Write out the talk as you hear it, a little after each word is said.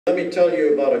Let me tell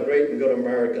you about a great and good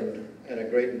American and a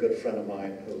great and good friend of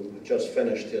mine who just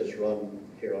finished his run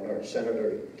here on earth,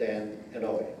 Senator Dan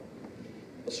Inouye.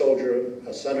 A soldier,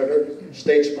 a senator,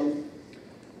 statesman,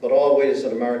 but always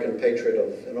an American patriot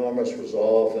of enormous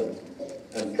resolve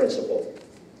and principle.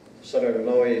 Senator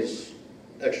Inouye's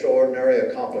extraordinary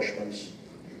accomplishments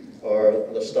are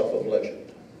the stuff of legend.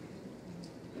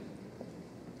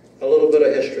 A little bit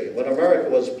of history. When America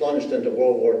was plunged into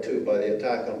World War II by the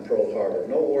attack on Pearl Harbor,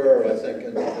 nowhere, I think,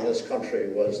 in this country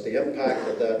was the impact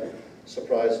of that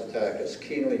surprise attack as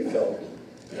keenly felt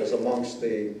as amongst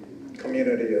the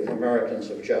community of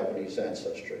Americans of Japanese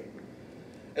ancestry.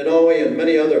 Inouye and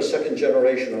many other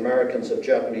second-generation Americans of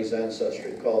Japanese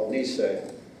ancestry, called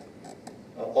Nisei,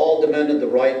 all demanded the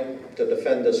right to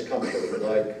defend this country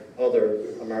like other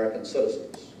American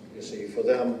citizens. You see, for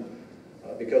them,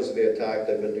 because of the attack,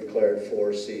 they've been declared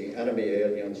 4C, enemy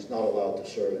aliens, not allowed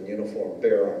to serve in uniform,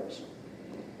 bear arms.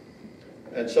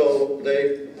 And so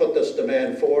they put this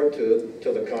demand forward to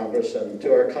the Congress, and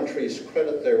to our country's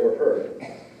credit, they were heard,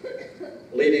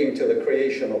 leading to the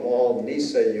creation of all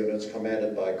Nisei units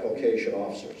commanded by Caucasian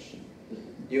officers.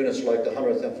 Units like the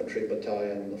 100th Infantry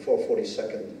Battalion, the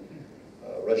 442nd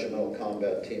Regimental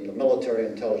Combat Team, the Military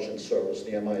Intelligence Service,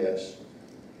 the MIS.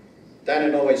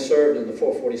 Dan Inouye served in the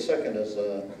 442nd as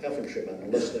an infantryman,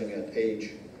 enlisting at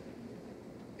age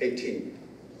 18.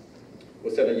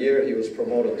 Within a year, he was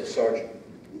promoted to sergeant.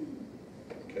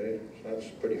 Okay, so that's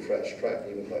a pretty fresh track,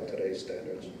 even by today's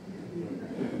standards.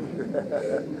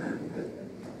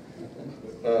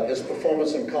 His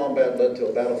performance in combat led to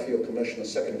a battlefield commission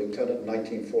as second lieutenant in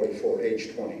 1944,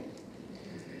 age 20.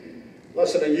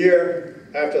 Less than a year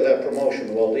after that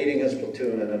promotion, while leading his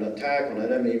platoon in an attack on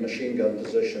enemy machine gun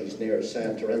positions near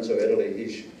San Terenzo, Italy,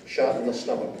 he's shot in the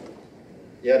stomach.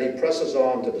 Yet he presses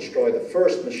on to destroy the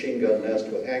first machine gun nest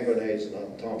with hand grenades and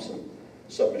a Thompson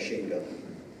submachine gun.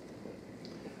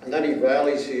 And then he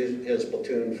rallies his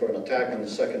platoon for an attack on the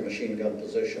second machine gun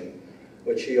position,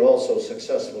 which he also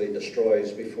successfully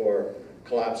destroys before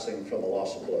collapsing from the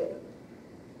loss of blood.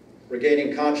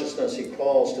 Regaining consciousness, he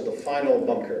crawls to the final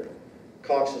bunker,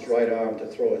 cocks his right arm to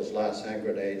throw his last hand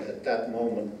grenade. At that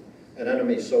moment, an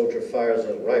enemy soldier fires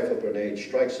a rifle grenade,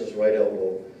 strikes his right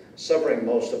elbow, severing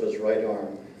most of his right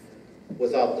arm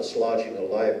without dislodging a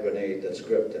live grenade that's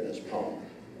gripped in his palm.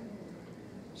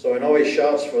 So Inouye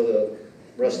shouts for the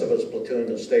rest of his platoon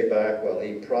to stay back while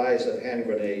he pries a hand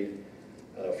grenade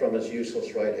from his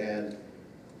useless right hand,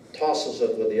 tosses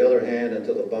it with the other hand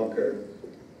into the bunker,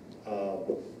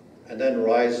 and then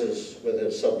rises with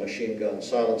his submachine gun,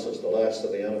 silences the last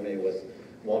of the enemy with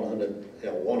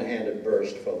one-handed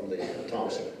burst from the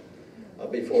Thompson,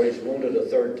 before he's wounded a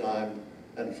third time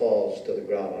and falls to the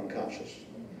ground unconscious.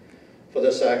 For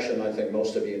this action, I think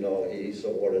most of you know, he's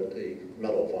awarded the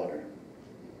Medal of Honor.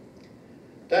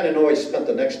 Dan Inouye spent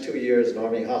the next 2 years in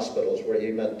Army hospitals where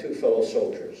he met two fellow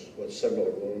soldiers with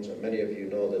similar wounds, and many of you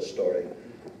know this story,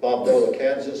 Bob Dole of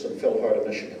Kansas and Phil Hart of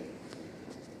Michigan.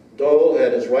 Dole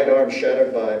had his right arm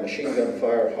shattered by machine gun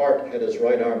fire. Hart had his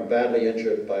right arm badly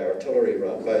injured by an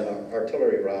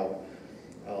artillery round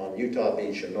on Utah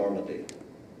Beach in Normandy.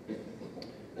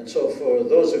 And so for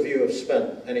those of you who have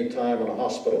spent any time on a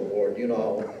hospital ward, you know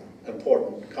how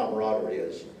important camaraderie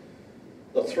is.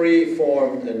 The three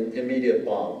formed an immediate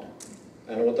bond.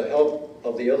 And with the help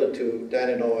of the other two,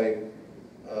 Dan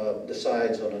Inouye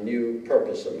decides on a new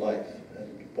purpose in life,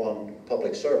 and one,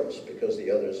 public service, because the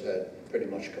others had pretty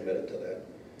much committed to that.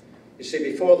 You see,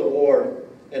 before the war,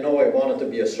 Inouye wanted to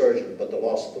be a surgeon, but the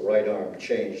loss of the right arm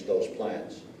changed those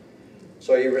plans.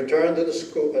 So he returned to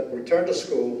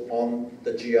school on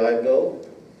the GI Bill,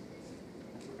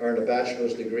 earned a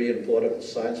bachelor's degree in political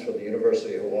science from the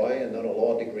University of Hawaii, and then a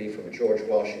law degree from George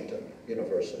Washington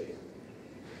University.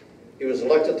 He was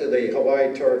elected to the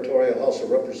Hawaii Territorial House of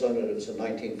Representatives in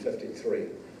 1953,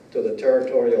 to the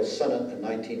Territorial Senate in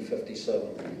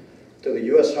 1957, to the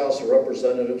U.S. House of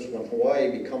Representatives when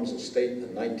Hawaii becomes a state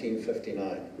in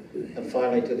 1959, and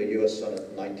finally to the U.S. Senate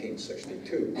in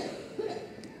 1962.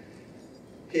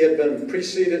 He had been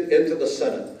preceded into the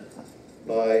Senate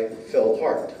by Phil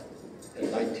Hart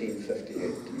in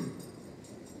 1958.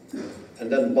 And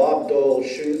then Bob Dole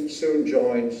soon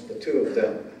joins the two of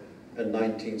them in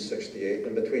 1968.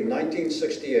 And between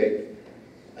 1968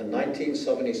 and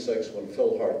 1976, when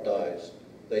Phil Hart dies,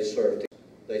 they served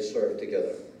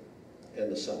together in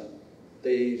the Senate.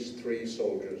 These three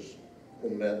soldiers who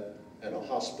met in a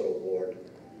hospital ward,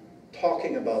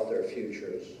 talking about their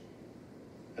futures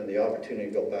and the opportunity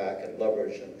to go back and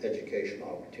leverage an educational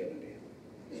opportunity.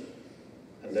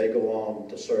 And they go on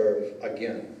to serve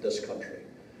again this country.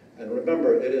 And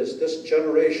remember, it is this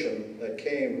generation that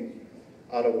came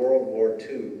out of World War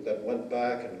II that went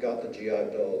back and got the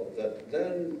GI Bill, that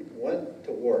then went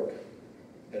to work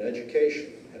in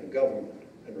education and government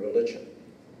and religion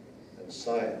and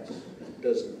science and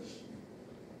business,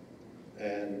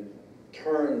 and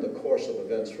turned the course of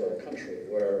events for our country,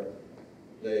 where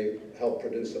they helped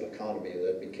produce an economy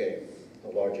that became the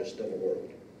largest in the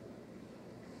world.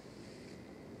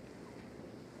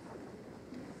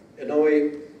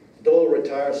 Inouye, Dole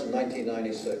retires in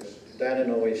 1996. Dan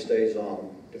Inouye stays on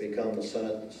to become the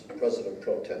Senate's President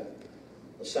Pro Tem,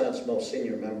 the Senate's most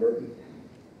senior member,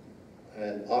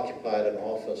 and occupied an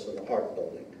office in the Hart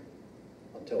Building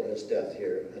until his death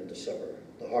here in December.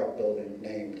 The Hart Building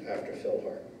named after Phil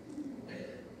Hart.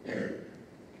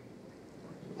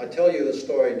 I tell you this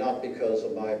story not because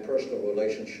of my personal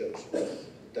relationships with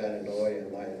Dan Inouye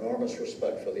and my enormous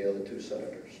respect for the other two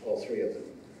senators, all three of them.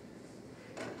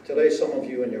 Today, some of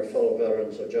you and your fellow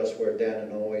veterans are just where Dan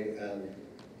Inouye and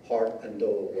Hart and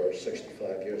Dole were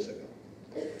 65 years ago.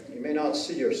 You may not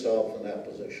see yourself in that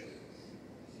position,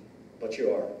 but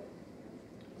you are.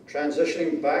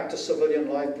 Transitioning back to civilian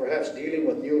life, perhaps dealing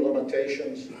with new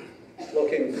limitations,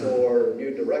 looking for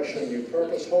new direction, new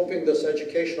purpose, hoping this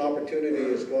education opportunity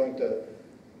is going to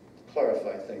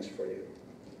clarify things for you.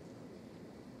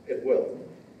 It will,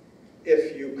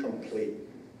 if you complete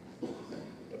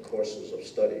the courses of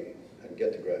study and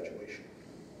get to graduation.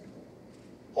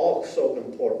 Also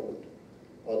important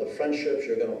are the friendships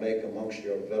you're going to make amongst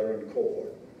your veteran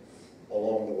cohort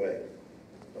along the way.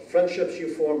 The friendships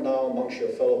you form now amongst your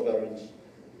fellow veterans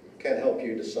can help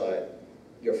you decide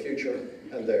your future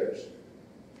and theirs.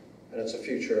 And it's a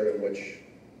future in which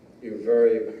you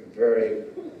very, very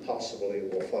possibly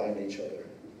will find each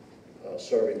other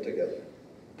serving together.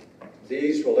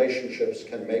 These relationships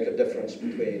can make a difference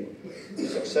between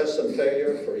success and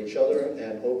failure for each other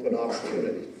and open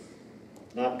opportunity,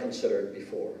 not considered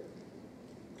before.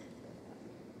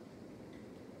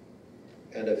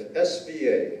 And if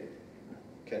SVA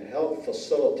can help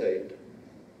facilitate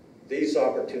these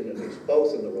opportunities,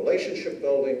 both in the relationship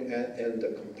building and in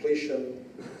the completion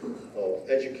of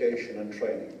education and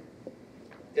training,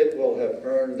 it will have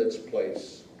earned its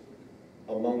place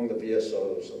among the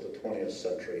VSOs of the 20th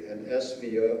century, and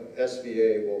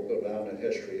SVA will go down in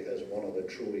history as one of the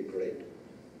truly great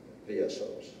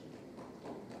VSOs.